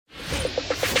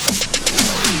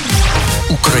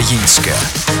Українське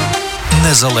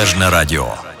незалежне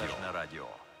радіо.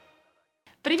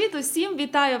 Привіт усім!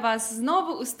 Вітаю вас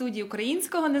знову у студії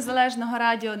Українського незалежного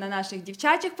радіо на наших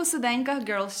дівчачих посиденьках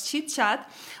Girls Chit.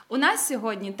 У нас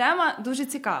сьогодні тема дуже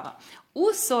цікава.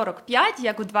 У 45,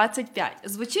 як у 25.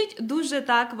 Звучить дуже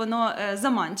так, воно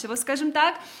заманчиво, скажімо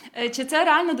так. Чи це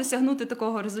реально досягнути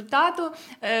такого результату?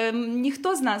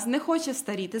 Ніхто з нас не хоче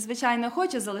старіти, звичайно,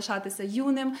 хоче залишатися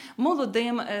юним,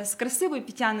 молодим, з красивою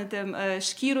підтягнутим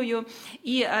шкірою.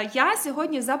 І я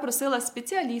сьогодні запросила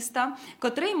спеціаліста,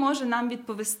 котрий може нам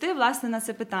відповісти, власне, на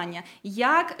це питання.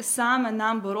 Як саме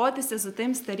нам боротися з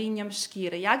тим старінням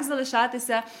шкіри? Як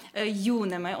залишатися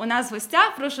юними? У нас в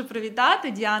гостях, прошу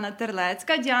привітати, Діана Терлецька.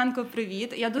 Діанко,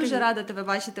 привіт. Я дуже рада тебе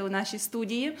бачити у нашій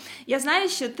студії. Я знаю,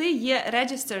 що ти є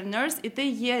registered nurse і ти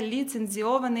є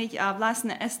ліцензіований,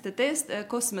 власне, естетист,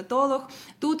 косметолог.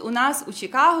 Тут у нас у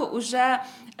Чикаго уже,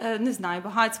 не знаю,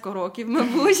 багатько років,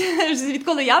 мабуть.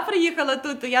 Відколи я приїхала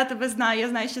тут, то я тебе знаю. Я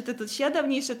знаю, що ти тут ще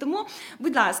давніше. Тому,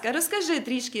 будь ласка, розкажи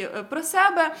трішки про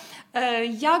себе.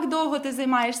 Як довго ти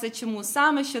займаєшся, чому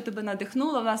саме, що тебе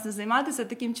надихнуло, власне, займатися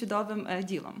таким чудовим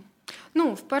ділом?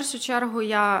 В першу чергу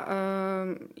я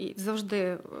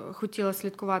завжди хотіла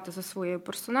слідкувати за своєю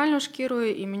персональною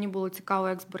шкірою, і мені було цікаво,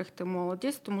 як зберегти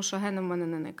молодість, тому що гени в мене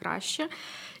не найкраще.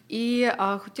 І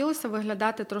хотілося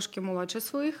виглядати трошки молодше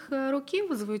своїх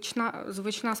років,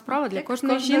 звична справа для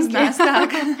кожної жінки.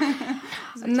 Так.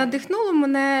 Надихнуло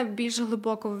мене більш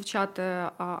глибоко вивчати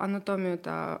анатомію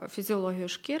та фізіологію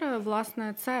шкіри,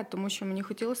 власне, це тому, що мені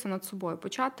хотілося над собою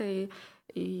почати.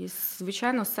 І,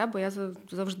 звичайно, з себе я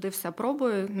завжди все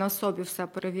пробую, на собі все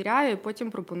перевіряю і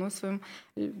потім пропоную своїм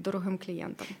дорогим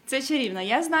клієнтам. Це чарівно.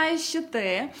 Я знаю, що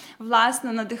ти,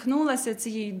 власне, надихнулася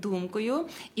цією думкою,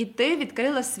 і ти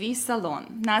відкрила свій салон.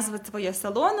 Назва твоєї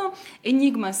салону –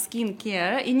 Enigma Skin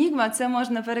Care. Enigma – це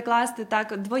можна перекласти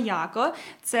так двояко.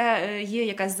 Це є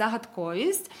якась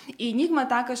загадковість. І Enigma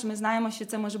також ми знаємо, що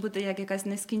це може бути як якась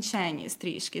нескінченність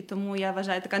трішки. Тому я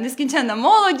вважаю, така нескінченна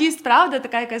молодість, правда,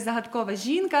 така якась загадкова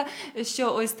жінка,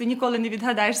 що ось ти ніколи не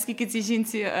відгадаєш, скільки цій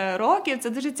жінці років. Це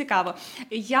дуже цікаво.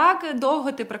 Як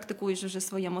довго ти практикуєш вже в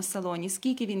своєму салоні?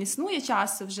 Скільки він існує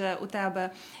часу вже у тебе?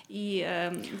 І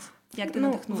як ти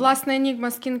надихнула? Власне, Enigma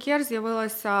Skin Care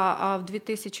з'явилася в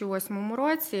 2008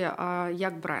 році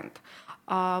як бренд.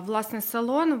 Власне,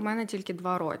 салон в мене тільки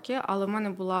 2 роки, але в мене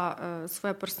була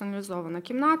своя персоналізована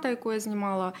кімната, яку я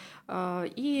знімала,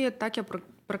 і так я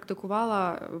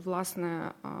практикувала,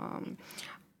 власне,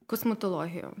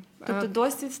 косметологію. Тобто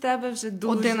досвід в тебе вже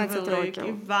дуже 11 великий.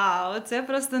 років. Вау, це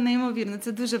просто неймовірно,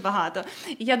 це дуже багато.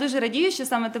 І я дуже радію, що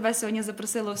саме тебе сьогодні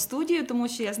запросила в студію, тому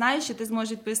що я знаю, що ти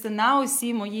зможеш відповісти на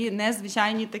усі мої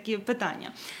незвичайні такі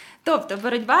питання. Тобто,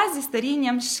 боротьба зі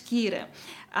старінням шкіри.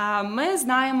 Ми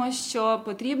знаємо, що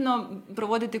потрібно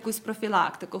проводити якусь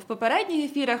профілактику. В попередніх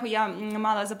ефірах я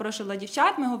запрошувала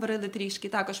дівчат, ми говорили трішки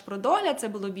також про догляд, це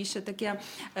було більше таке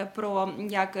про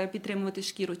як підтримувати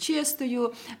шкіру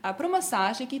чистою, про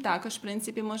масаж, який також, в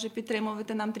принципі, може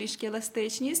підтримувати нам трішки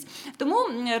еластичність. Тому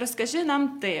розкажи нам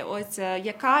ти, ось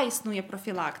яка існує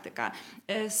профілактика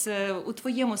у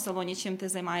твоєму салоні, чим ти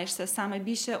займаєшся? Саме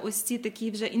більше ось ці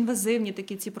такі вже інвазивні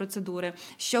такі ці процедури.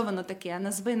 Що воно таке?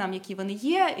 Назви нам, які вони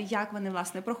є, як вони,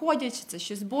 власне, проходять, чи це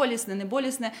щось болісне, не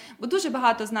болісне. Бо дуже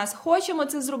багато з нас хочемо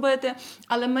це зробити,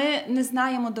 але ми не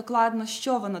знаємо докладно,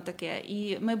 що воно таке.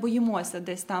 І ми боїмося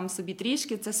десь там собі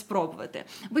трішки це спробувати.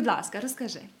 Будь ласка,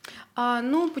 розкажи.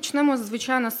 Почнемо,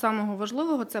 звичайно, з самого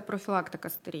важливого – це профілактика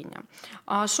старіння.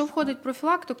 Що входить в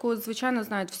профілактику, звичайно,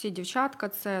 знають всі дівчатка.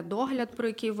 Це догляд, про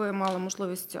який ви мали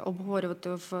можливість обговорювати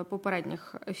в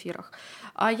попередніх ефірах.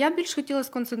 Я більш хотіла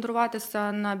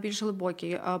сконцентруватися на більш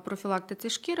глибокій профілактиці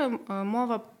шкіри.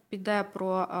 Мова піде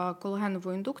про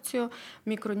колагенову індукцію,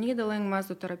 мікронідалинг,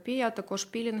 мезотерапія, також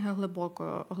пілінги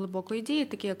глибокої дії,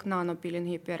 такі як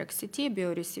нанопілінги PRXCT,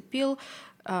 біорісіпіл,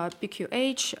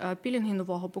 PQH, пілінги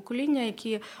нового покоління,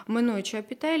 які, минуючи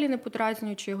епітелій, не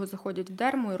подразнюючи його, заходять в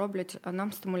дерму і роблять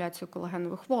нам стимуляцію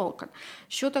колагенових волокон,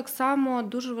 що так само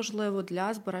дуже важливо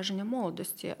для збереження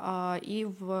молодості і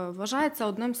вважається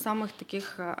одним з самих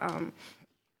таких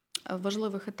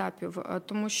важливих етапів,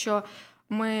 тому що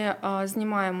ми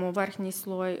знімаємо верхній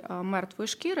слой мертвої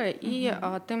шкіри і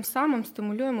тим самим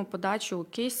стимулюємо подачу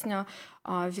кисня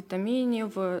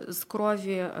вітамінів з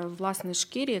крові власне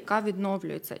шкірі, яка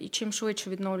відновлюється. І чим швидше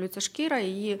відновлюється шкіра,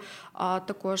 її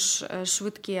також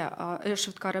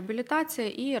швидка реабілітація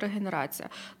і регенерація.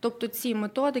 Тобто ці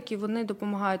методики, вони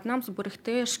допомагають нам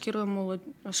зберегти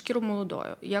шкіру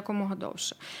молодою якомога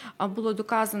довше. Було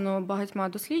доказано багатьма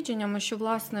дослідженнями, що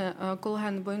власне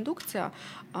колагенова індукція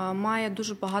має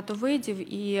дуже багато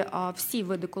видів, і всі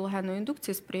види колагенової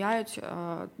індукції сприяють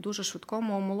дуже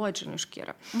швидкому омолодженню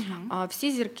шкіри.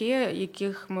 Всі зірки,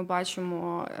 яких ми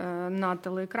бачимо на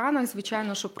телеекранах,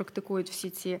 звичайно, що практикують всі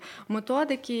ці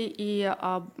методики, і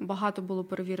багато було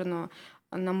перевірено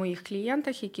на моїх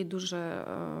клієнтах, які дуже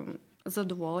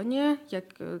задоволені,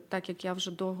 так як я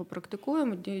вже довго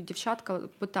практикую, дівчатка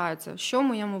питаються, що в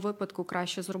моєму випадку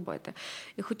краще зробити.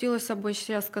 І хотілося б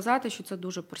ще сказати, що це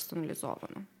дуже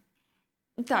персоналізовано.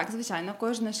 Так, звичайно,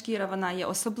 кожна шкіра, вона є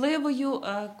особливою,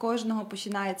 кожного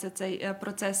починається цей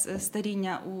процес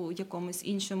старіння у якомусь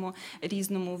іншому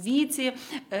різному віці.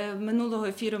 Минулого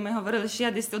ефіру ми говорили, що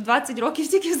я десь у 20 років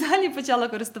тільки взагалі почала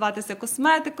користуватися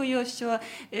косметикою, що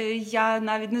я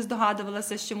навіть не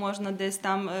здогадувалася, що можна десь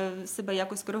там себе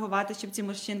якось коригувати, щоб ці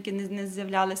морщинки не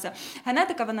з'являлися.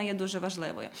 Генетика, вона є дуже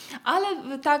важливою.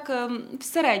 Але так, в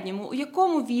середньому, у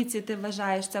якому віці ти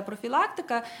вважаєш, ця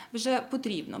профілактика вже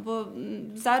потрібна? Бо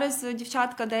зараз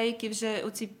дівчатка деякі вже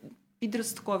оці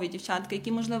підросткові дівчатки,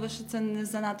 які, можливо, що це не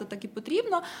занадто так і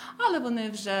потрібно, але вони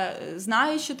вже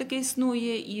знають, що таке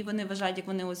існує, і вони вважають, як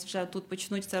вони ось вже тут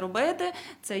почнуть це робити,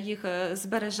 це їх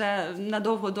збереже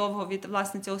надовго-довго від,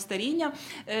 власне, цього старіння.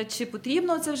 Чи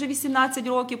потрібно це вже 18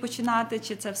 років починати,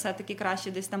 чи це все-таки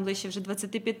краще десь там ближче вже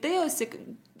 25, ось як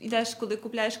йдеш, коли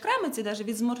купляєш кремиці, навіть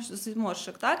від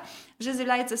зморшок, так? Вже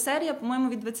з'являється серія, по-моєму,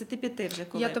 від 25 вже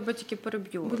коли. Я тебе тільки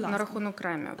переб'ю на рахунок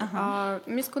кремів.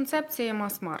 Місконцепція є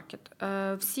мас-маркет.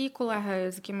 Всі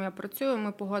колеги, з якими я працюю,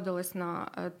 ми погодились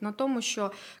на тому,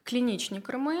 що клінічні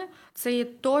креми – це є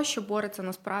то, що бореться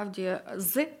насправді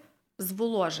з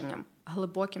зволоженням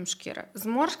глибоким шкіри.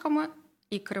 Зморшками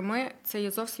і креми – це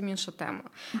є зовсім інша тема.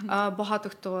 Багато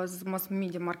хто з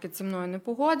мас-медіа-маркет зі мною не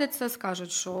погодиться,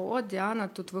 скажуть, що Діана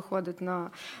тут виходить на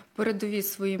передові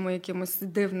своїми якимось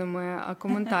дивними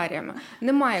коментарями.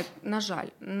 Немає, на жаль,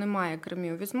 немає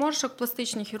кремів від зморшок.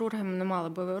 Пластичні хірурги не мали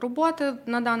би роботи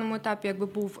на даному етапі, якби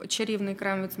був чарівний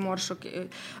крем від зморшок.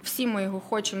 Всі ми його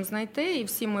хочемо знайти, і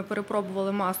всі ми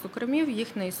перепробували масу кремів,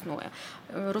 їх не існує.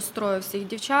 Розстрою всіх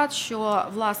дівчат, що,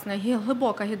 власне,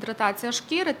 глибока гідратація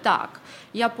шкіри – так,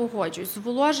 я погоджуюсь.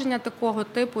 Зволоження такого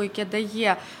типу, яке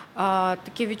дає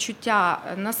таке відчуття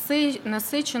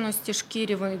насиченості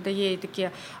шкірі, дає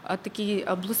такий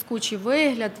блискучий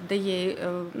вигляд, дає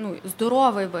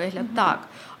здоровий вигляд, так.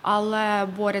 Але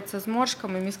борються з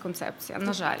зморшками місконцепція,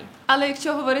 на жаль. Але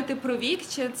якщо говорити про вік,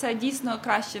 чи це дійсно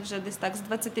краще вже десь так з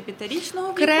 25-річного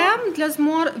віку? Крем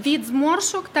від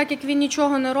зморшок, так як він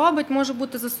нічого не робить, може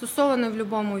бути застосований в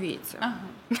будь-якому віці. Ага.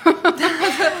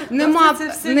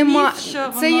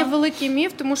 Це є великий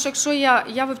міф, тому що якщо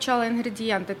я вивчала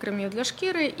інгредієнти кремів для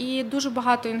шкіри, і дуже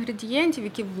багато інгредієнтів,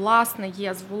 які, власне,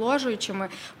 є зволожуючими,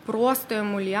 просто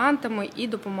емульянтами і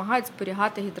допомагають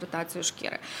зберігати гідратацію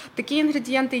шкіри. Такі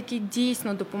інгредієнти, які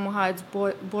дійсно допомагають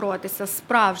боротися з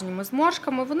справжніми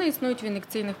зморшками, вони існують в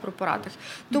ін'єкційних препаратах.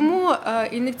 Тому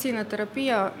ін'єкційна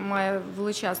терапія має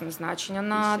величезне значення.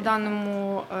 На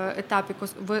даному етапі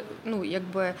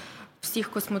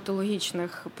всіх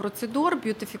косметологічних процедур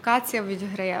б'ютифікація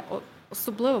відіграє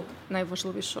особливо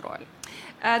найважливішу роль.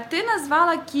 Ти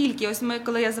назвала кількість,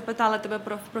 коли я запитала тебе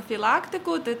про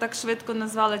профілактику, ти так швидко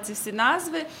назвала ці всі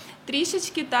назви,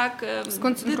 трішечки так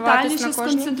детальніше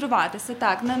сконцентруватися.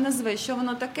 Так, назви, що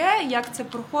воно таке, як це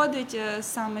проходить,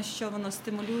 саме що воно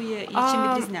стимулює і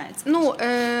чим відрізняється?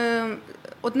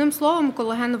 Одним словом,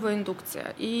 колагенова індукція.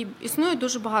 І існує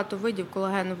дуже багато видів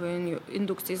колагенової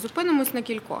індукції. Зупинимось на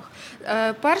кількох.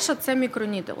 Перша – це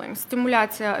мікронідилинг,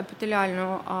 стимуляція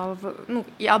епітеліального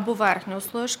або верхнього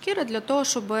слою шкіри для того,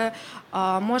 щоб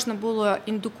можна було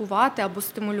індукувати або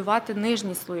стимулювати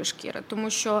нижні слої шкіри. Тому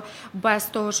що без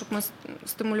того, щоб ми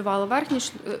стимулювали верхні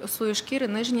слої шкіри,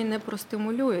 нижні не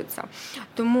простимулюються.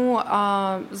 Тому,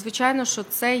 звичайно, що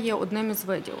це є одним із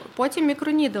видів. Потім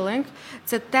мікронідилинг –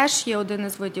 це теж є один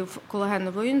із видів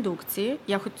колагенової індукції.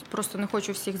 Я просто не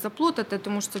хочу всіх заплутати,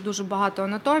 тому що це дуже багато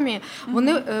анатомії.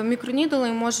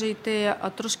 Мікронідилинг може йти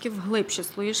трошки в глибші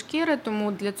слої шкіри,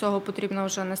 тому для цього потрібна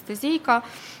вже анестезійка.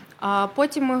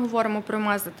 Потім ми говоримо про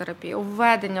мезотерапію,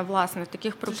 введення, власне,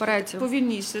 таких препаратів.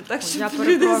 Повільніше, так що я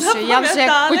перепрошую, я вже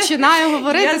як починаю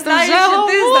говорити, я знаю, що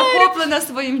ти захоплена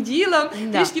своїм ділом,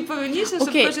 трішки повільніше,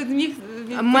 щоб кожен міг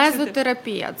відпочити.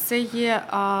 Мезотерапія – це є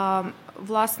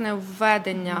власне,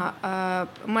 введення,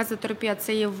 мезотерапія –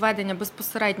 це є введення,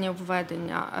 безпосереднє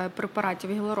введення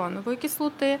препаратів гіалуронової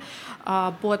кислоти,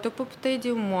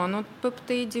 ботопептидів,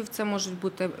 монопептидів, це можуть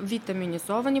бути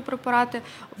вітамінізовані препарати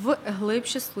в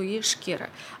глибші слої шкіри.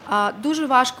 Дуже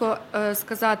важко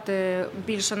сказати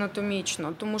більш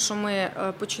анатомічно, тому що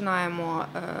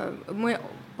ми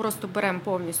просто беремо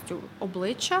повністю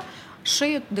обличчя,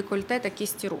 шию, декольте та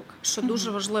кісті рук, що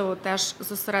дуже важливо теж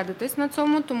зосередитись на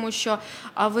цьому, тому що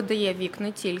видає вік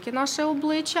не тільки наше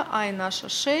обличчя, а й наша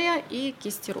шия і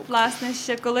кісті рук. Власне,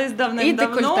 ще колись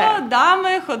давним-давно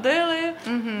дами ходили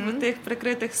в тих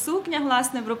прикритих сукнях,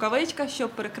 власне, в рукавичках, щоб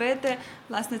прикрити,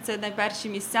 власне, це найперші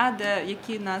місця,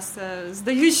 які нас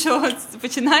здають, що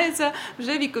починаються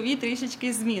вже вікові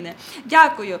трішечки зміни.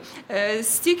 Дякую.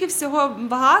 Стільки всього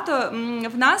багато.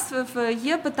 В нас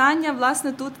є питання,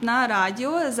 власне, тут на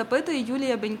радіо. Запитує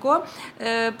Юлія Бенько.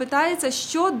 Питається,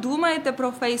 що думаєте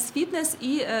про фейс-фітнес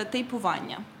і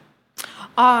тейпування?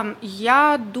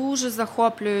 Я дуже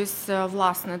захоплююсь,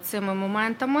 власне, цими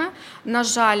моментами. На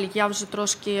жаль, я вже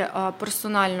трошки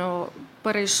персонально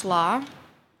перейшла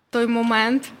той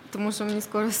момент, тому що мені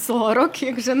скоро 40,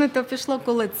 як вже не то пішло,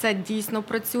 коли це дійсно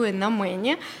працює на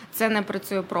мені. Це не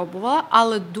працює, пробувала,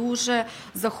 але дуже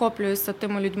захоплююся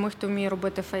тими людьми, хто вміє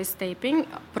робити фейстейпінг.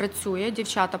 Працює,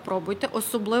 дівчата, пробуйте,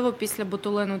 особливо після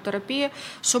ботулинотерапії,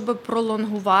 щоб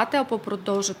пролонгувати або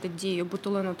продовжити дію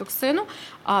ботулинотоксину,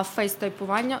 а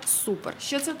фейстейпування – супер.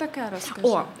 Що це таке,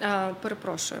 розкажи?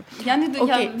 Перепрошую. Я не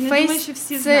думаю, що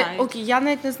всі знають. Я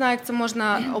навіть не знаю, як це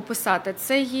можна описати.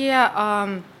 Це є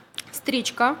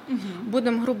стрічка,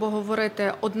 будемо грубо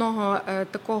говорити, одного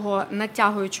такого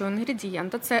натягуючого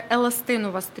інгредієнта. Це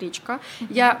еластинова стрічка.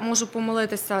 Я можу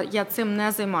помилитися, я цим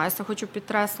не займаюся, хочу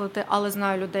підкреслити, але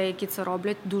знаю людей, які це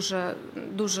роблять, дуже,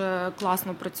 дуже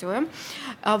класно працює.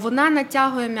 Вона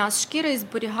натягує м'яз шкіри і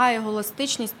зберігає його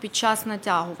еластичність під час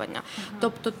натягування.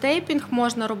 Тобто тейпінг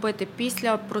можна робити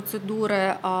після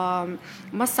процедури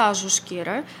масажу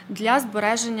шкіри для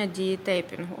збереження дії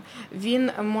тейпінгу.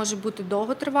 Він може бути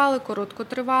довготривалий,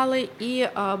 короткотривалий і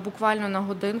буквально на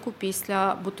годинку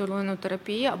після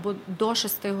ботулинотерапії або до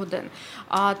 6 годин.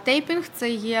 Тейпінг – це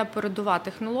є передова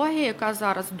технологія, яка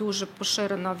зараз дуже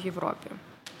поширена в Європі.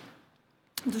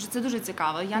 Це дуже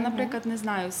цікаво. Я, наприклад, не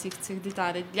знаю всіх цих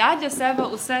деталей. Я для себе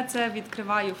усе це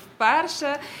відкриваю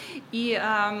вперше.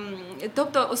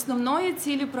 Тобто основною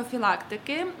ціллю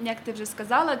профілактики, як ти вже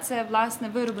сказала, це, власне,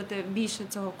 виробити більше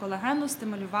цього колагену,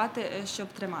 стимулювати, щоб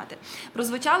тримати.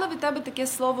 Прозвучало від тебе таке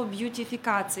слово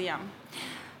 «б'ютіфікація».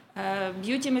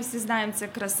 Б'юті, ми всі знаємо, це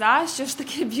краса. Що ж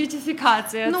таке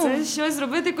б'ютіфікація? Це щось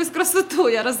зробити, якусь красоту,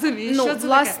 я розумію. Що це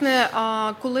власне,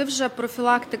 таке? Коли вже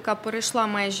профілактика перейшла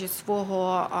межі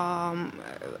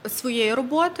своєї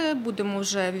роботи, будемо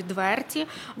вже відверті,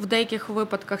 в деяких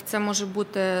випадках це може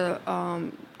бути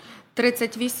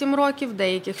 38 років, в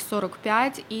деяких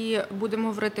 45, і будемо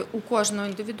говорити у кожного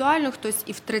індивідуально, хтось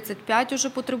і в 35 вже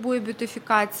потребує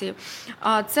б'ютифікації.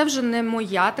 Це вже не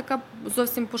моя така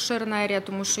зовсім поширена ерія,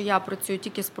 тому що я працюю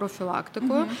тільки з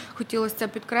профілактикою. Хотілося це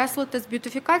підкреслити. З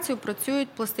б'ютифікацією працюють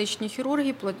пластичні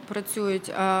хірурги,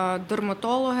 працюють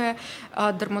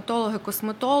дерматологи,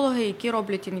 косметологи, які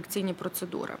роблять ін'єкційні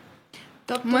процедури.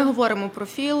 Тобто ми говоримо про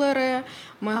філери,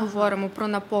 ми говоримо про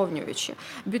наповнювачі.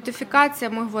 Б'ютифікація,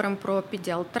 ми говоримо про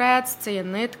PDL threads, це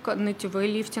є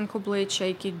нитьовий ліфтинг обличчя,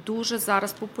 який дуже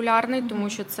зараз популярний, тому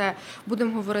що це,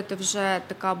 будемо говорити, вже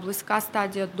така близька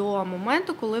стадія до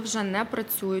моменту, коли вже не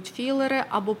працюють філери,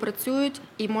 або працюють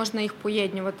і можна їх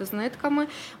поєднувати з нитками,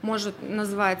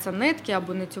 називається нитки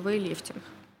або нитьовий ліфтинг.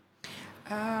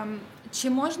 Чи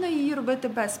можна її робити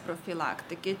без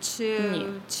профілактики?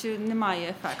 Чи немає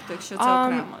ефекту, якщо це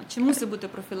окремо? Чи мусить бути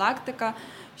профілактика?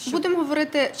 Будемо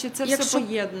говорити, чи це все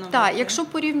поєднано? Так, якщо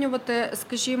порівнювати,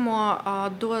 скажімо,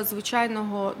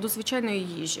 до звичайної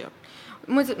їжі.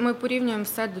 Ми порівнюємо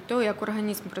все до того, як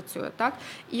організм працює, так?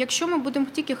 І якщо ми будемо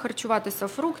тільки харчуватися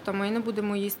фруктами і не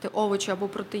будемо їсти овочі або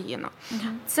протеїна,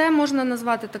 це можна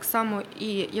назвати так само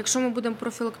і якщо ми будемо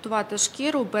профілактувати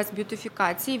шкіру без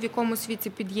б'ютифікації, в якомусь віці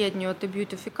під'єднувати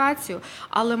б'ютифікацію,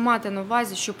 але мати на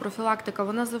увазі, що профілактика,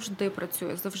 вона завжди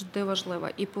працює, завжди важлива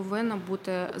і повинна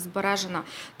бути збережена.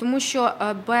 Тому що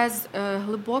без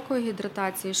глибокої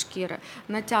гідратації шкіри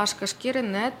натяжка шкіри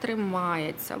не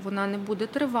тримається, вона не буде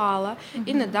тривала,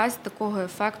 і не дасть такого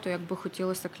ефекту, як би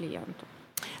хотілося клієнту.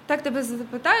 Так тебе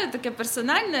запитаю, таке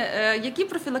персональне. Які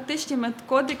профілактичні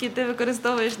методики ти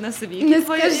використовуєш на собі? Які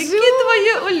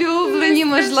твої улюблені,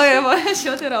 можливо?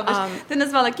 Що ти робиш? Ти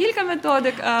назвала кілька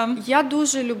методик. Я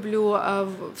дуже люблю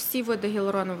всі види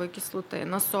гіалуронової кислоти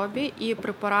на собі і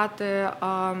препарати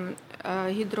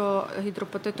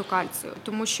гідропатиту кальцію,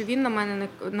 тому що він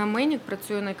на мені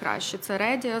працює найкраще. Це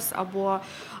Редіас або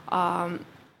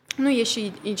є ще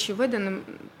й інші види,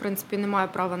 в принципі, не маю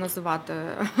права називати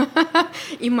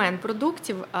імен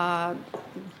продуктів,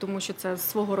 тому що це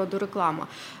свого роду реклама.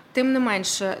 Тим не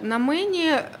менше, на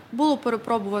мені було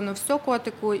перепробувано все,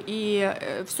 котику, і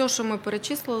все, що ми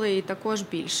перечислили, і також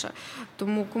більше.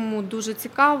 Тому кому дуже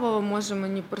цікаво, може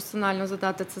мені персонально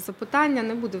задати це запитання,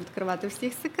 не буду відкривати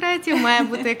всіх секретів, має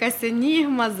бути якась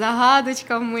енігма,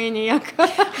 загадочка в мені.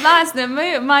 Власне,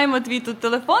 ми маємо твій тут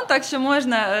телефон, так що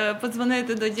можна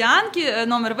подзвонити до Діанки,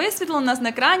 номер висвітлено у нас на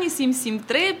екрані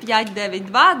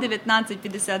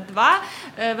 773-592-1952.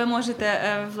 Ви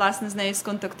можете, власне, з нею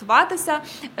сконтактуватися,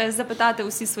 запитати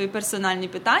усі свої персональні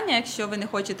питання, якщо ви не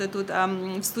хочете тут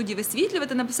в студії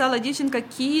висвітлювати. Написала дівчинка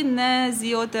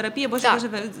кінезіотерапія, боже,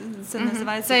 це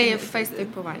називається? Це є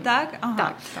фейс-тейпування. Так? Ага.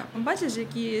 Так. Бачиш,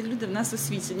 які люди в нас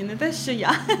освічені, не те, що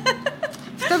я.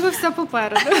 В тебе все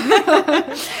попереду.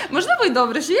 Можливо, і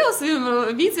добре, що я у своєму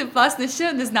віці, власне,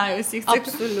 ще не знаю усіх цих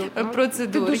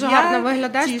процедур. Ти дуже гарно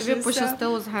виглядаєш, тобі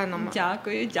пощастило з генами.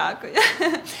 Дякую.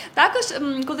 Також,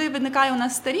 коли виникає у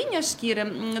нас старіння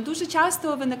шкіри, дуже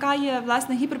часто виникає,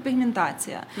 власне,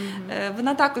 гіперпігментація.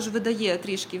 Вона також видає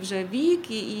трішки вже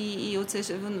вік, і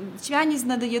оце чвяність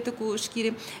надає таку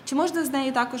шкірі. Чи можна з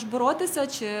нею також боротися,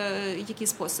 чи які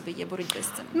способи є боротьби з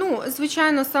цим?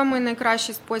 Звичайно, самий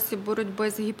найкращий спосіб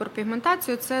боротьби з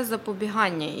гіперпігментацією – це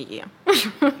запобігання її.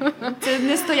 Це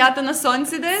не стояти на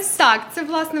сонці десь? Так, це,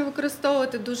 власне,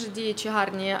 використовувати дуже діючі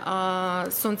гарні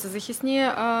сонцезахисні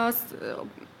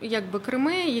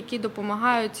креми, які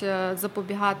допомагають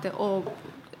запобігати,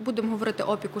 будемо говорити,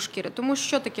 опіку шкіри. Тому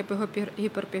що таке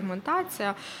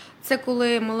гіперпігментація? Це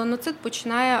коли меланоцит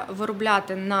починає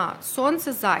виробляти на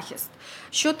сонце захист.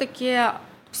 Що таке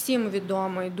всім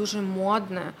відоме і дуже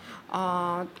модне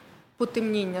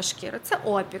потемніння шкіри? Це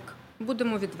опік,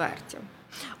 будемо відверті.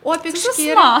 Опік це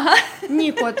шкіри. Засмага.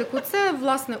 Ні, котику, це,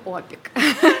 власне, опік.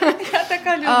 Я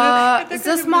така люблю.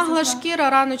 Засмагла шкіра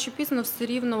рано чи пізно все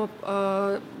рівно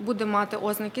буде мати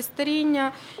ознаки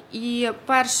старіння. І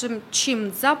першим,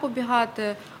 чим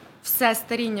запобігати все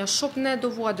старіння, щоб не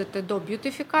доводити до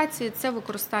б'ютифікації, це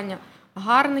використання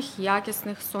гарних,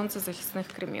 якісних сонцезахисних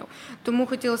кремів. Тому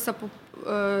хотілося б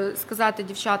сказати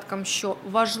дівчаткам, що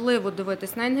важливо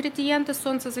дивитись на інгредієнти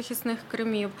сонцезахисних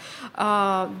кремів.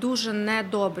 Дуже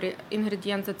недобрі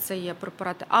інгредієнти – це є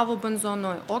препарати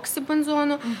авобензону і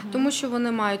оксибензону, тому що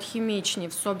вони мають хімічні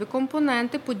в собі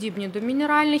компоненти, подібні до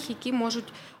мінеральних, які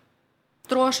можуть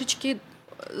трошечки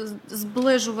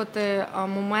зближувати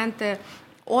моменти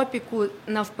опіку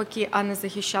навпаки, а не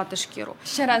захищати шкіру.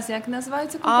 Ще раз, як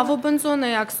називаються компоненти? Авобензон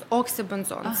і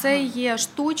оксибензон. Це є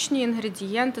штучні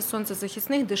інгредієнти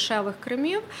сонцезахисних дешевих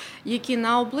кремів, які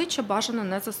на обличчя бажано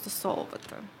не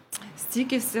застосовувати.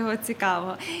 Стільки всього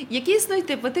цікавого. Які існують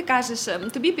типи? Ти кажеш,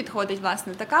 тобі підходить,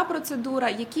 власне, така процедура.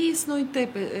 Які існують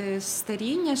типи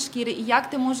старіння шкіри і як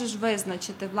ти можеш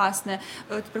визначити, власне,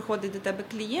 от приходить до тебе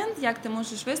клієнт, як ти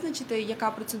можеш визначити,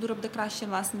 яка процедура буде краще,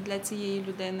 власне, для цієї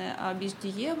людини більш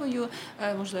дієвою,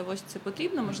 можливо, це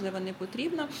потрібно, можливо, не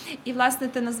потрібно. І, власне,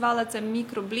 ти назвала це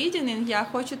мікроблідінг. Я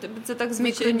хочу, це так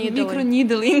звучить,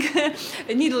 мікронідлінг.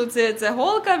 Нідл – це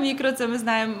голка, мікро – це ми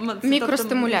знаємо.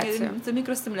 Мікростимуляція. Це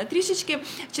мікростимуляція. Трішечки,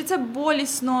 чи це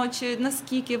болісно, чи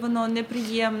наскільки воно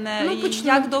неприємне, і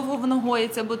як довго воно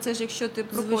гоїться, бо це ж якщо ти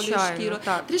проходиш шкіру.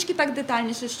 Так. Трішки так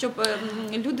детальніше, щоб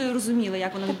люди розуміли,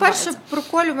 як воно відбувається. По-перше,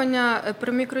 проколювання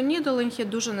при мікронідолинг є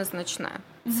дуже незначне.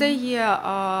 Це є,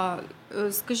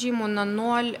 скажімо, на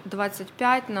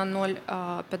 0,25 на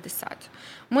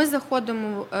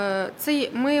 0,50.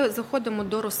 Ми заходимо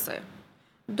до роси.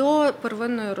 До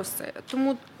первинної роси.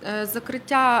 Тому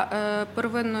закриття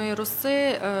первинної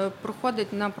роси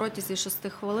проходить на протязі 6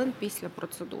 хвилин після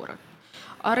процедури.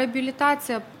 А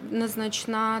реабілітація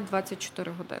незначна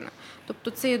 24 години.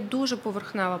 Тобто це є дуже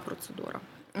поверхнева процедура.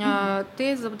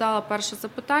 Ти задала перше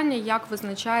запитання, як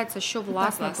визначається, що,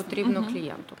 власне, потрібно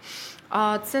клієнту.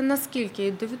 Це наскільки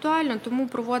індивідуально, тому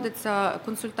проводиться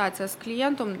консультація з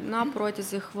клієнтом на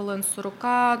протязі хвилин 40,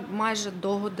 майже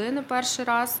до години перший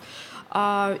раз.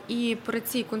 І при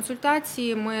цій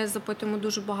консультації ми запитуємо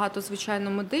дуже багато,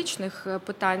 звичайно, медичних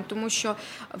питань, тому що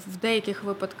в деяких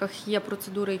випадках є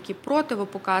процедури, які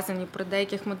противопоказані при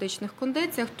деяких медичних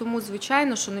кондиціях, тому,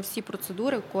 звичайно, що не всі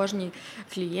процедури кожній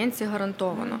клієнтці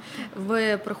гарантовано.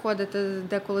 Ви приходите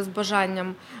деколи з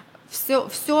бажанням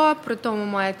все, при тому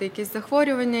маєте якесь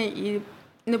захворювання і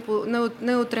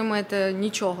не отримаєте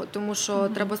нічого, тому що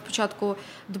треба спочатку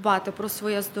дбати про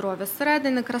своє здоров'я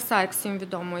зсередини. Краса, як всім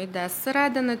відомо, йде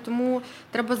зсередини, тому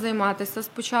треба займатися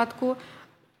спочатку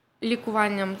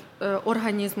лікуванням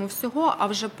організму всього, а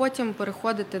вже потім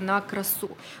переходити на красу.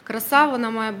 Краса, вона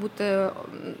має бути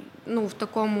в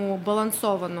такому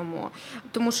балансованому,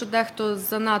 тому що дехто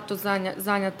занадто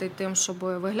зайнятий тим, щоб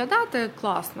виглядати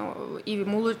класно і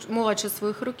молодше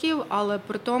своїх років, але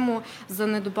при тому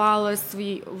занедбали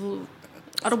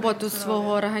роботу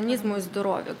свого організму і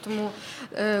здоров'я. Тому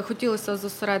хотілося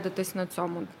зосередитись на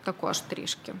цьому також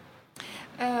трішки.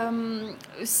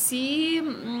 Всі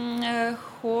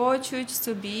хочуть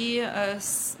собі,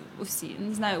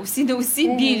 усі,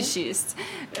 більшість.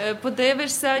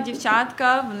 Подивишся,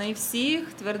 дівчатка, в неї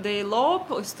всіх твердий лоб,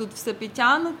 ось тут все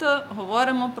підтягнуто,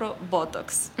 говоримо про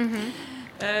ботокс.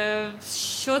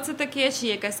 Що це таке? Чи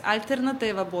якась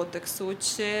альтернатива ботоксу?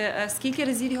 Чи скільки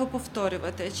разів його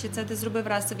повторювати? Чи це ти зробив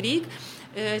раз в рік?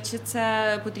 Чи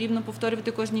це потрібно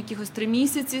повторювати кожні якихось 3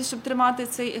 місяці, щоб тримати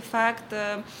цей ефект?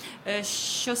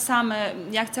 Що саме,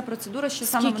 як ця процедура, що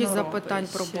саме воно робить? Скільки запитань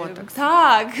про ботокс?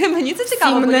 Так, мені це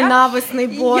цікаво. Всім ненависний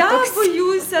ботокс. Я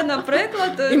боюся,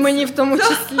 наприклад... І мені в тому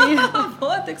числі.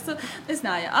 Ботоксу, не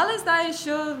знаю. Але знаю,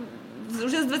 що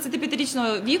вже з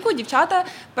 25-річного віку дівчата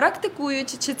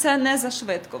практикують, чи це не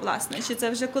зашвидко, власне, чи це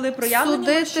вже коли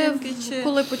проявлення машинки, чи...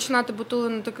 коли починати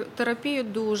ботулінну терапію,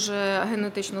 дуже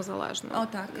генетично залежно.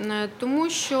 Отак. Тому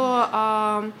що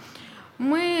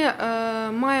ми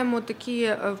маємо такі,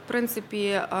 в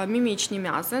принципі, мімічні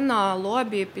м'язи на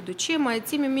лобі, під очима, і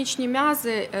ці мімічні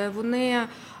м'язи, вони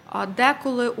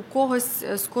деколи у когось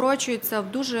скорочуються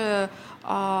в дуже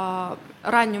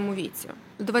ранньому віці.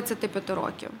 25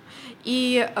 років.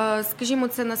 І, скажімо,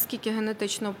 це наскільки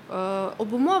генетично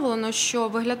обумовлено, що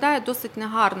виглядає досить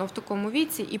негарно в такому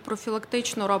віці і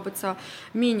профілактично робиться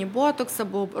міні-ботокс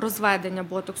або розведення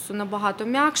ботоксу набагато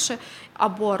м'якше,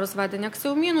 або розведення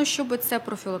аксіоміну, щоб це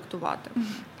профілактувати.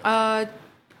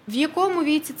 В якому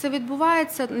віці це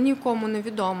відбувається, нікому не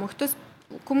відомо.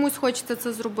 Комусь хочеться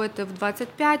це зробити в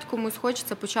 25, комусь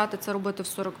хочеться почати це робити в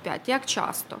 45. Як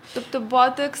часто? Тобто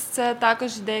ботокс – це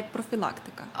також йде як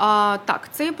профілактика? Так,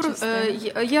 це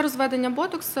є розведення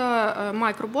ботокса,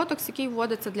 мікроботокс, який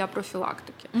вводиться для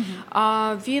профілактики.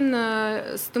 Він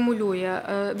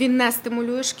не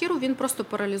стимулює шкіру, він просто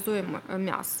паралізує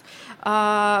м'яз.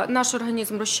 Наш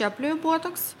організм розщеплює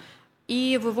ботокс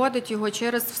і виводить його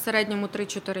через в середньому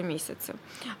 3-4 місяці.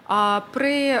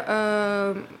 При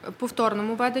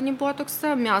повторному введенні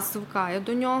ботокса м'яз звикає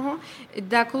до нього, і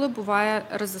деколи буває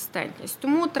резистентність.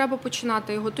 Тому треба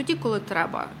починати його тоді, коли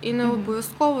треба, і не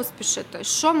обов'язково спішити.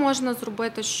 Що можна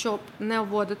зробити, щоб не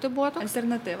вводити ботокс?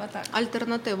 Альтернатива, так.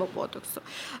 Альтернатива ботоксу.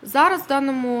 Зараз в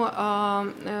даному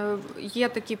є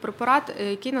такий препарат,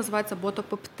 який називається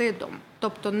ботопептидом,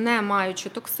 тобто не маючи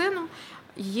токсину,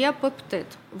 є пептид.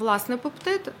 Власне,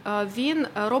 пептид, він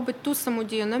робить ту саму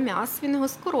дію на м'яз, він його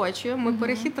скорочує, ми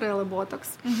перехитрили ботокс,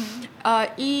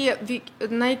 і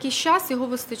на якийсь час його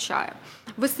вистачає.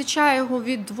 Вистачає його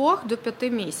від 2 до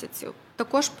 5 місяців.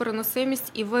 Також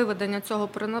переносимість і виведення цього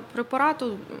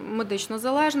препарату медично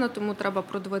залежна, тому треба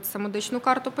продивитися медичну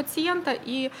карту пацієнта.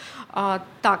 І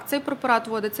так, цей препарат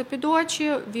вводиться під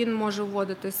очі, він може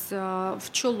вводитись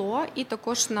в чоло і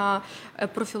також на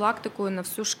профілактику на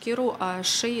всю шкіру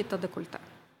шиї та декольте.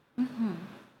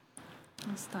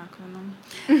 Ось так воно.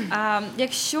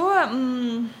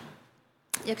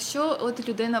 Якщо от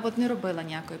людина не робила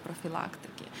ніякої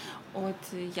профілактики, от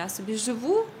я собі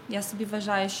живу, я собі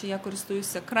вважаю, що я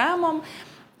користуюся кремом,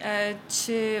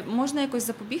 чи можна якось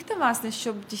запобігти, власне,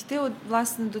 щоб дійти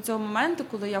власне до цього моменту,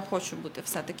 коли я хочу бути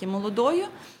все-таки молодою,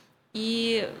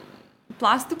 і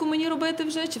пластику мені робити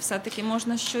вже, чи все-таки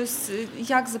можна щось,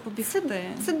 як запобігти?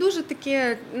 Це дуже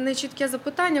таке нечітке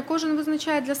запитання. Кожен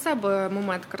визначає для себе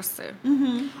момент краси.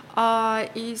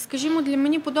 І, скажімо,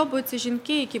 мені подобаються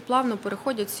жінки, які плавно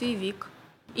переходять свій вік.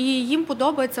 І їм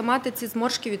подобається мати ці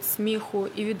зморшки від сміху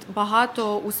і від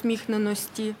багато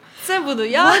усміхненості. Це буду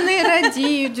я. Вони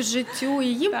радіють життю, і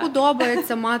їм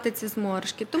подобається мати ці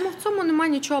зморшки. Тому в цьому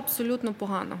немає нічого абсолютно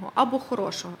поганого або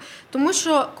хорошого. Тому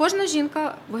що кожна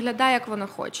жінка виглядає, як вона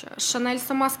хоче. Шанель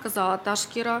сама сказала, та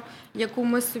шкіра, яку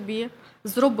ми собі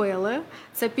зробили,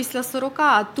 це після 40,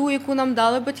 а ту, яку нам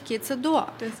дали батьки, це до.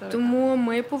 Тому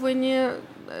ми повинні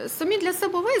самі для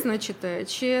себе визначити,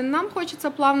 чи нам хочеться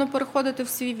плавно переходити в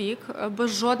свій вік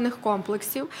без жодних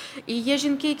комплексів. І є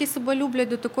жінки, які себе люблять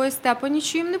до такої степені,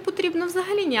 що їм не потрібно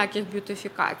взагалі ніяких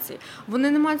б'ютифікацій.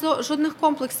 Вони не мають жодних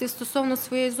комплексів стосовно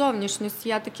своєї зовнішності.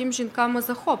 Я таким жінками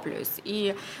захоплююсь.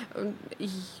 І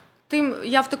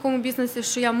я в такому бізнесі,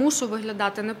 що я мушу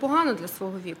виглядати непогано для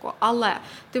свого віку, але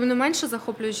тим не менше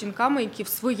захоплююсь жінками, які в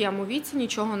своєму віці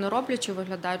нічого не роблять чи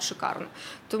виглядають шикарно.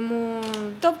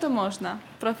 Тобто можна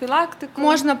профілактику?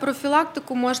 Можна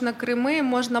профілактику, можна креми,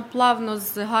 можна плавно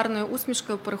з гарною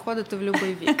усмішкою переходити в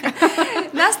будь-який вік.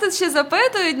 Нас тут ще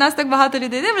запитують, нас так багато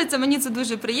людей дивляться, мені це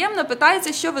дуже приємно.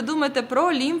 Питаються, що ви думаєте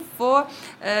про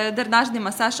лімфодренажний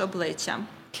масаж обличчя?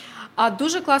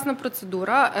 Дуже класна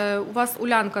процедура. У вас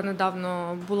Улянка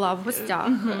недавно була в гостях.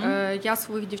 Я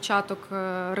своїх дівчаток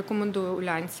рекомендую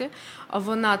Улянці.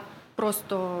 Вона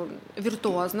просто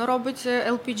віртуозно робить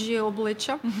LPG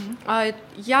обличчя.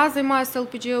 Я займаюся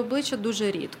LPG обличчя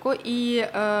дуже рідко і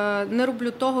не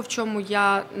роблю того, в чому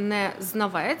я не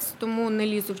знавець, тому не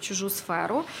лізу в чужу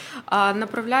сферу.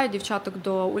 Направляю дівчаток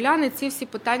до Уляни. Ці всі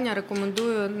питання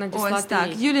рекомендую надіслати. Ось так.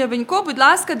 Юлія Бенько, будь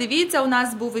ласка, дивіться, у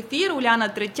нас був ефір, Уляна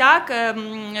Третяк,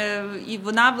 і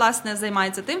вона, власне,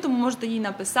 займається тим, тому можете їй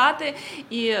написати,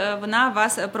 і вона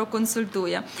вас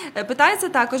проконсультує. Питається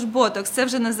також ботокс. Це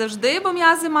вже не завжди, бо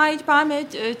м'язи мають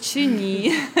пам'ять, чи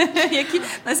ні?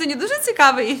 На сьогодні дуже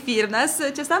цікавий ефір. У нас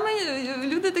часами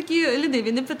люди такі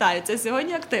ліниві, не питаються.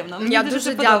 Сьогодні активно. Я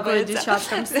дуже дякую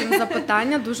дівчаткам всім за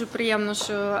питання. Дуже приємно,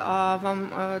 що вам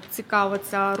цікава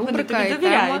ця рубрика. Вони тобі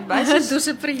довіряють, бачиш?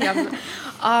 Дуже приємно.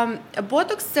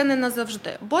 Ботокс – це не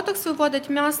назавжди. Ботокс виводить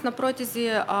м'яз на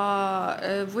протязі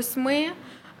 8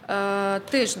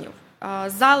 тижнів.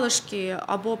 Залишки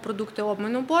або продукти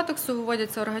обміну ботоксу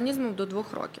виводяться організмом до 2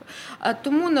 років.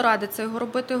 Тому не радиться його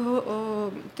робити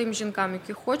тим жінкам,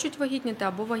 які хочуть вагітніти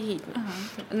або вагітні.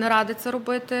 Не радиться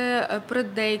робити при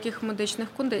деяких медичних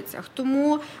кондиціях.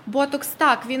 Тому ботокс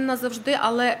так, він назавжди,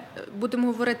 але будемо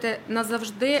говорити,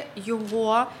 назавжди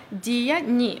його дія –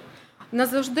 ні.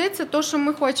 Назавжди це те, що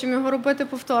ми хочемо його робити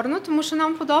повторно, тому що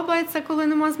нам подобається, коли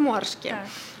нема зморшки. Так.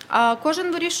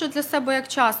 Кожен вирішує для себе, як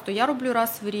часто. Я роблю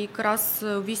раз в рік, раз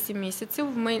в 8 місяців.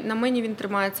 На мені він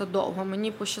тримається довго.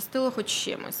 Мені пощастило хоч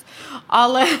чимось.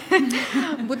 Але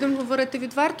будемо говорити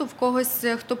відверто, в когось,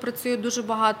 хто працює дуже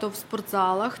багато в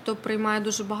спортзалах, хто приймає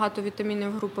дуже багато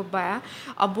вітамінів групи Б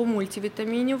або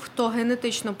мультивітамінів, хто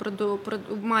генетично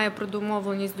має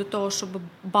предумовленість до того, щоб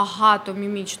багато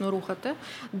мімічно рухати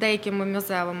деякими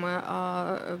м'язевими,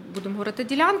 будемо говорити,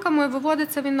 ділянками,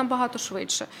 виводиться він набагато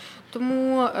швидше.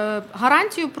 Тому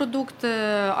гарантію продукт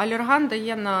Алерган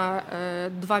дає на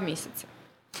 2 місяці.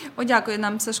 Дякую,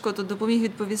 нам Сашко тут допоміг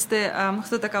відповісти,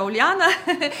 хто така Уляна.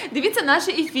 Дивіться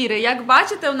наші ефіри. Як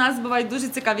бачите, у нас бувають дуже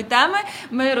цікаві теми.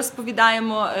 Ми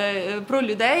розповідаємо про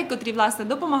людей, котрі, власне,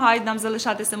 допомагають нам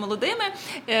залишатися молодими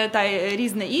та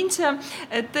різне інше.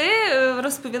 Ти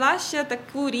розповіла ще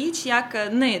таку річ,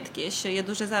 як нитки, що є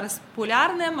дуже зараз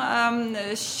популярним.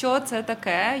 Що це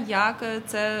таке, як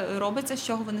це робиться, з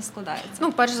чого вони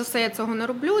складаються? Перш за все, я цього не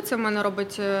роблю. Це в мене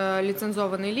робить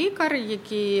ліцензований лікар,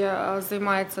 який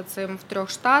займається цим в 3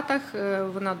 штатах,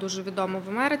 вона дуже відома в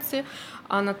Америці,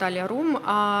 Наталія Рум.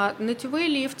 Нитьовий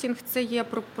ліфтинг – це є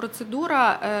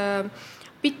процедура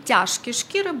підтяжки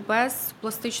шкіри без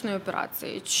пластичної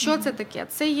операції. Що це таке?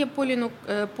 Це є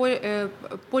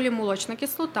полімолочна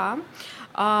кислота.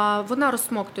 Вона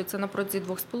розсмоктується на протязі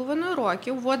 2,5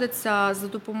 років, вводиться за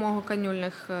допомогою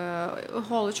канюльних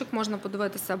голочок, можна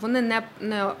подивитися,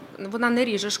 вона не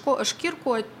ріже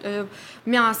шкірку,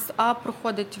 м'яз, а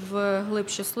проходить в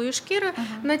глибші слої шкіри,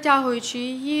 натягуючи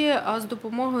її з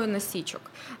допомогою насічок.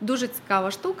 Дуже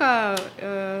цікава штука,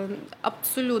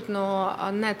 абсолютно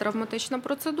не травматична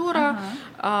процедура,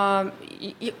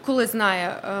 коли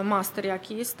знає мастер,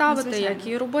 як її ставити, як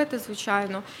її робити,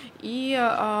 звичайно, і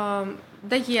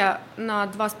дає на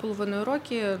 2,5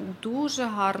 роки дуже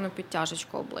гарну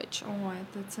підтяжечку обличчя.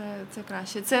 Ой, це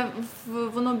краще. Це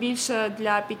воно більше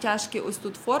для підтяжки ось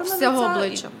тут форми всього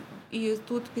обличчя. І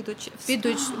тут під очі.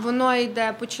 Воно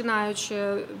йде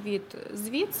починаючи від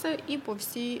звідси і по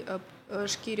всій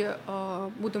шкірі,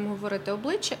 будемо говорити,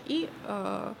 обличчя і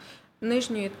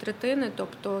нижньої третини,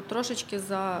 тобто трошечки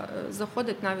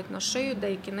заходить навіть на шию,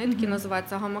 деякі нитки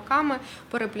називаються гамаками,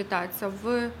 переплітаються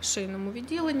в шийному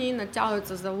відділенні і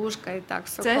натягуються за вушка, і так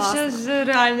все класно. Це ще ж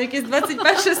реально якесь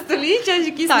 21 століття,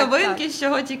 якісь новинки, з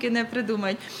чого тільки не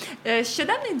придумають.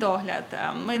 Щоденний догляд.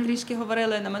 Ми трішки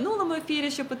говорили на минулому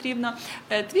ефірі, що потрібно.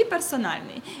 Твій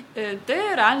персональний.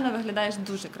 Ти реально виглядаєш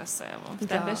дуже красиво. В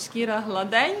тебе шкіра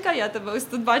гладенька, я тебе ось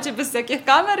тут бачу без всяких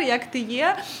камер, як ти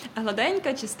є.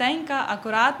 Гладенька, чистенька,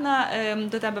 акуратна.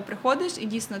 До тебе приходиш і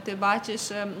дійсно ти бачиш,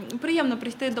 приємно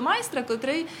прийти до майстра,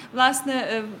 котрий,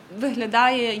 власне,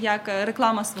 виглядає як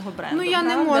реклама свого бренду. Ну, я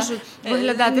не можу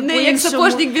виглядати не як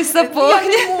сапожник без сапог. Я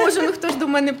не можу, хто ж до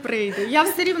мене прийде. Я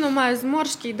все рівно маю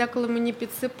зморшки, і деколи мені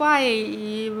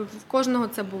підсипає, і в кожного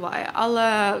це буває.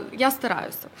 Але я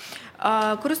стараюся.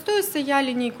 Користуюся я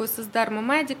лінійкою Derma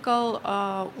Medical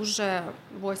уже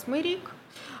 8-й рік.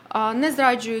 Не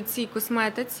зраджую цій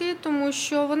косметиці, тому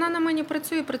що вона на мені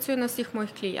працює на всіх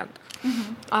моїх клієнтах.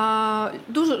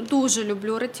 Дуже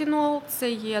люблю ретинол.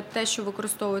 Це є те, що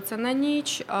використовується на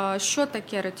ніч. Що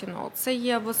таке ретинол? Це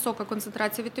є висока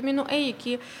концентрація вітаміну А,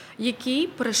 який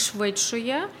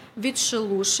пришвидшує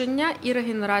відшелушення і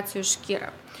регенерацію шкіри.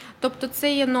 Тобто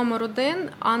це є номер 1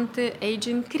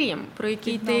 анти-ейджинг крем, про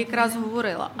який ти якраз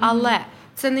говорила. Але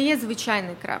це не є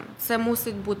звичайний крем, це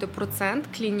мусить бути процент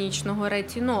клінічного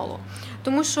ретинолу.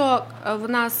 Тому що в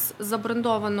нас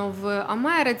забрендовано в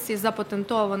Америці,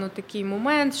 запатентовано такий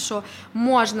момент, що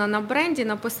можна на бренді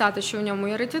написати, що в ньому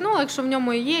є ретинол, якщо в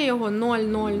ньому є його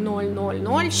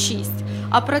 0,00006,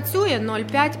 а працює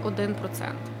 0,5-1%.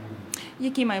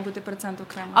 Який має бути процент у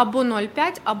крему? Або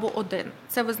 0,5, або 1.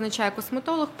 Це визначає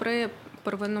косметолог при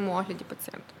первинному огляді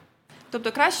пацієнта.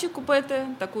 Тобто краще купити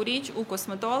таку річ у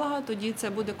косметолога, тоді це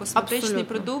буде косметичний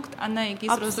продукт, а не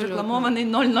якийсь розрекламований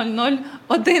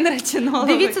 0,001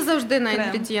 ретиноловий. Дивіться завжди на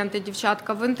інгредієнти,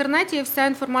 дівчатка. В інтернеті є вся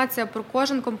інформація про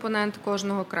кожен компонент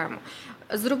кожного крему.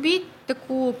 Зробіть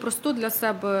таку просту для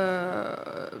себе,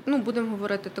 будемо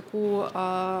говорити, таку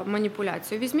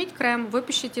маніпуляцію. Візьміть крем,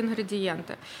 випишіть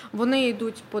інгредієнти. Вони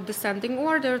йдуть по descending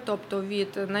order, тобто від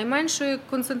найменшої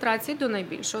концентрації до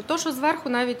найбільшого. То, що зверху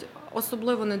навіть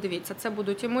особливо не дивіться. Це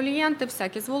будуть емолієнти,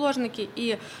 всякі зволожники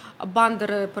і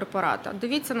бандери препарата.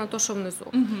 Дивіться на те, що внизу.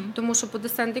 Тому що по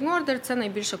descending order це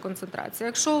найбільша концентрація.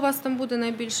 Якщо у вас там буде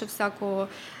найбільше всякого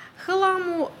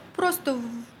хламу, просто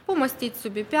помастіть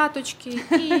собі п'яточки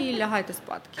і лягайте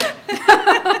спадки.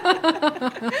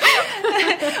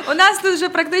 У нас тут вже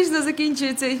практично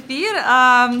закінчується ефір.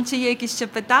 Чи є якісь ще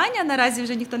питання? Наразі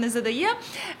вже ніхто не задає.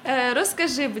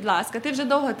 Розкажи, будь ласка, ти вже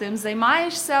довго тим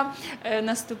займаєшся.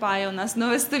 Наступає у нас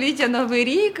нове століття, новий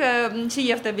рік. Чи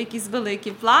є в тебе якісь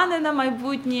великі плани на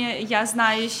майбутнє? Я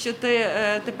знаю, що ти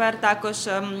тепер також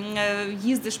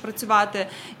їздиш працювати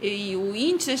і у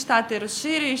інші штати,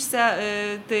 розширюєшся,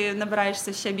 ти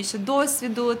набираєшся ще більше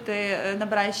досвіду, ти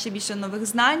набираєш ще більше нових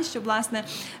знань, щоб, власне,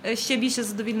 ще більше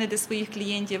задовільнити своїх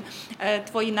клієнтів.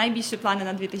 Твої найбільші плани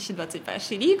на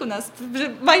 2021 рік. У нас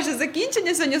вже майже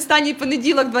закінчення, сьогодні останній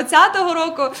понеділок 2020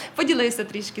 року. Поділися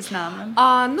трішки з нами.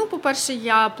 По-перше,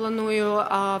 я планую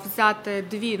взяти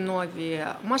 2 нові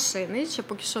машини, ще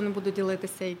поки що не буду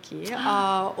ділитися, які.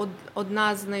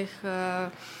 Одна з них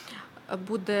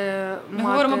буде Ми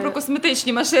говоримо про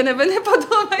косметичні машини, ви не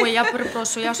подумайте. Ой, я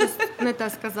перепрошую, я щось не те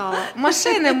сказала.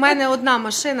 Машини, в мене одна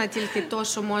машина, тільки то,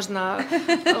 що можна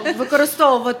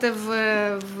використовувати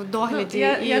в догляді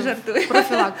я жартую.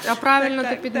 Профілактиці. А правильно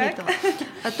ти підмітила.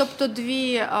 Тобто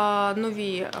 2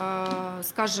 нові,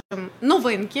 скажімо,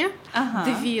 новинки.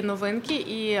 2 новинки.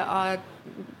 І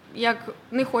як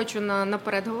не хочу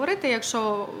наперед говорити,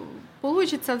 якщо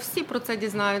получиться, всі про це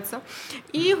дізнаються.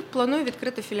 І планую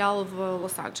відкрити філіал в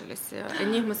Лос-Анджелесі.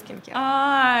 Enigma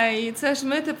Skincare. Це ж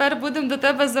ми тепер будемо до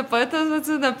тебе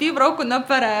запитувати на півроку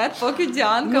наперед, поки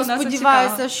Діанка у нас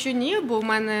сподіваюся, що ні, бо в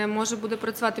мене може буде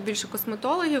працювати більше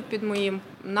косметологів під моїм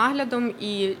наглядом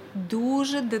і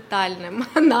дуже детальним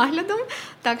наглядом.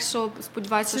 Так що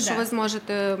сподіваюся, що ви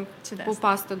зможете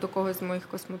попасти до когось з моїх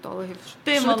косметологів.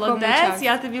 Ти молодець,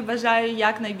 я тобі бажаю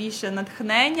якнайбільше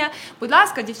натхнення. Будь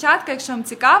ласка, дівчатка, якщо вам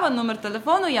цікаво, номер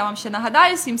телефону, я вам ще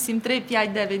нагадаю,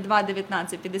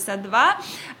 773-592-1952.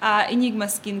 Enigma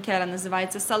Skincare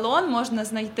називається салон, можна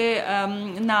знайти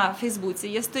на Фейсбуці.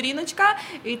 Є сторіночка,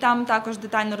 і там також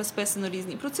детально розписано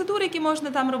різні процедури, які можна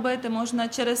там робити. Можна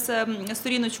через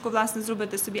сторіночку, власне,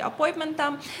 зробити собі апойнтмент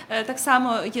там. Так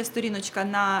само є сторіночка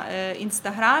на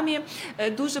Інстаграмі.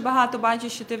 Дуже багато бачу,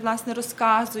 що ти, власне,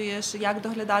 розказуєш, як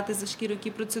доглядати за шкірою,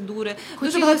 які процедури.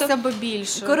 Хотілося б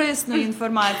більше. Корисної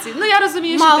інформації. Ну, я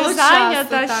розумію, що мало ти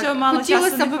зайнята, часу, що мало часу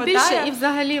хотілося не б більше, хватає. і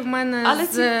взагалі в мене Але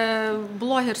з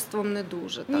блогерством не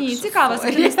дуже. Так, Ні, що цікаво sorry.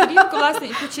 зайти на сторінку, власне,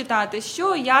 і почитати,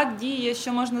 що, як діє,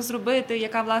 що можна зробити,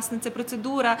 яка, власне, це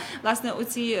процедура, власне,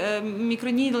 оці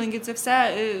мікронідлинги, це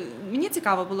все. Мені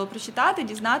цікаво було прочитати,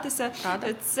 дізнатися.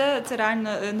 Це реально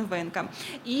новинка.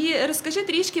 І розкажи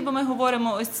трішки, бо ми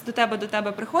говоримо ось до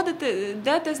тебе приходити.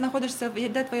 Де ти знаходишся,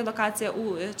 де твоя локація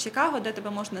у Чикаго, де тебе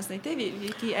можна знайти, в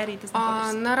якій ерії ти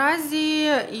знаходишся? Наразі,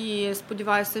 і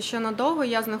сподіваюся, що надовго,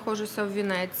 я знаходжуся в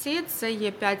Венеції. Це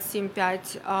є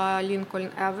 575 Лінкольн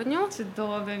Евеню.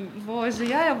 Чудово, Боже,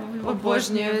 я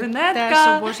обожнюю Венетка.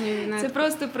 Теж обожнюю Венетку. Це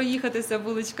просто проїхатися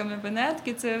вуличками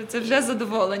Венетки, це вже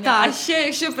задоволення. Так. А ще,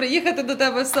 якщо приїхати до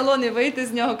тебе в салон і вийти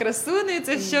з нього красунею,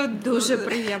 це ще дуже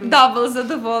приємно. Дабл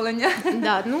задоволення.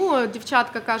 Да, ну,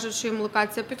 дівчатка кажуть, що їм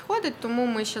локація підходить, тому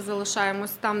ми ще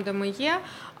залишаємось там, де ми є.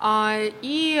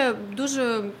 І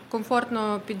дуже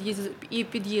комфортно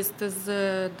під'їзд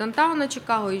з Дантауна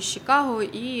Чикаго, і з Чикаго,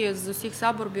 і з усіх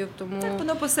саборбів, тому Так,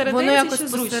 воно посерединці, воно якось що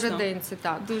зручно. посерединці.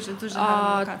 Так. Дуже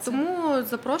гарна локація. Тому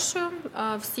запрошую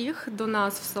всіх до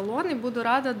нас в салон і буду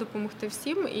рада допомогти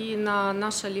всім. І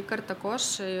наша лікар також,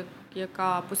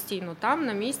 яка постійно там,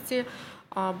 на місці,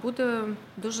 буде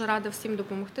дуже рада всім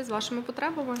допомогти з вашими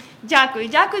потребами.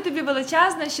 Дякую тобі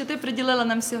величезно, що ти приділила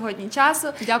нам сьогодні часу.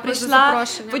 Дякую Прийшла, за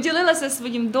запрошення. поділилася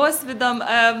своїм досвідом.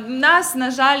 Нас,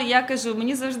 на жаль, я кажу,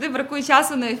 мені завжди бракує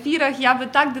часу на ефірах, я би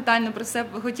так детально про це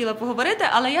хотіла поговорити,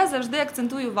 але я завжди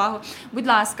акцентую увагу. Будь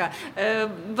ласка,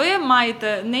 ви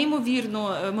маєте неймовірну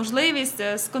можливість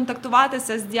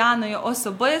сконтактуватися з Діаною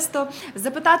особисто,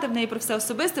 запитати в неї про все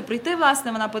особисто, прийти,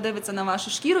 власне, вона подивиться на вашу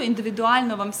шкіру,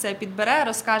 індивідуально вам все підбере,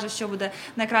 розкаже, що буде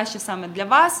найкраще саме для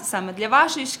вас, саме для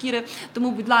вашої шкіри.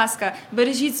 Тому, будь ласка,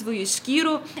 бережіть свою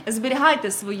шкіру,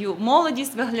 зберігайте свою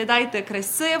молодість, виглядайте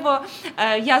красиво.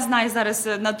 Я знаю, зараз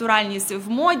натуральність в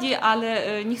моді,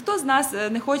 але ніхто з нас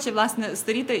не хоче, власне,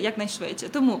 старіти якнайшвидше.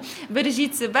 Тому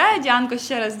бережіть себе. Діанко,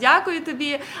 ще раз дякую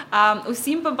тобі.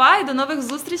 Усім па-па і до нових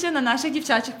зустрічей на наших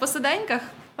дівчачих посиденьках.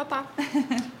 Па-па!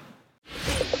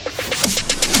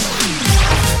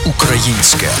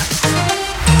 Українське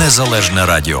незалежне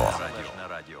радіо.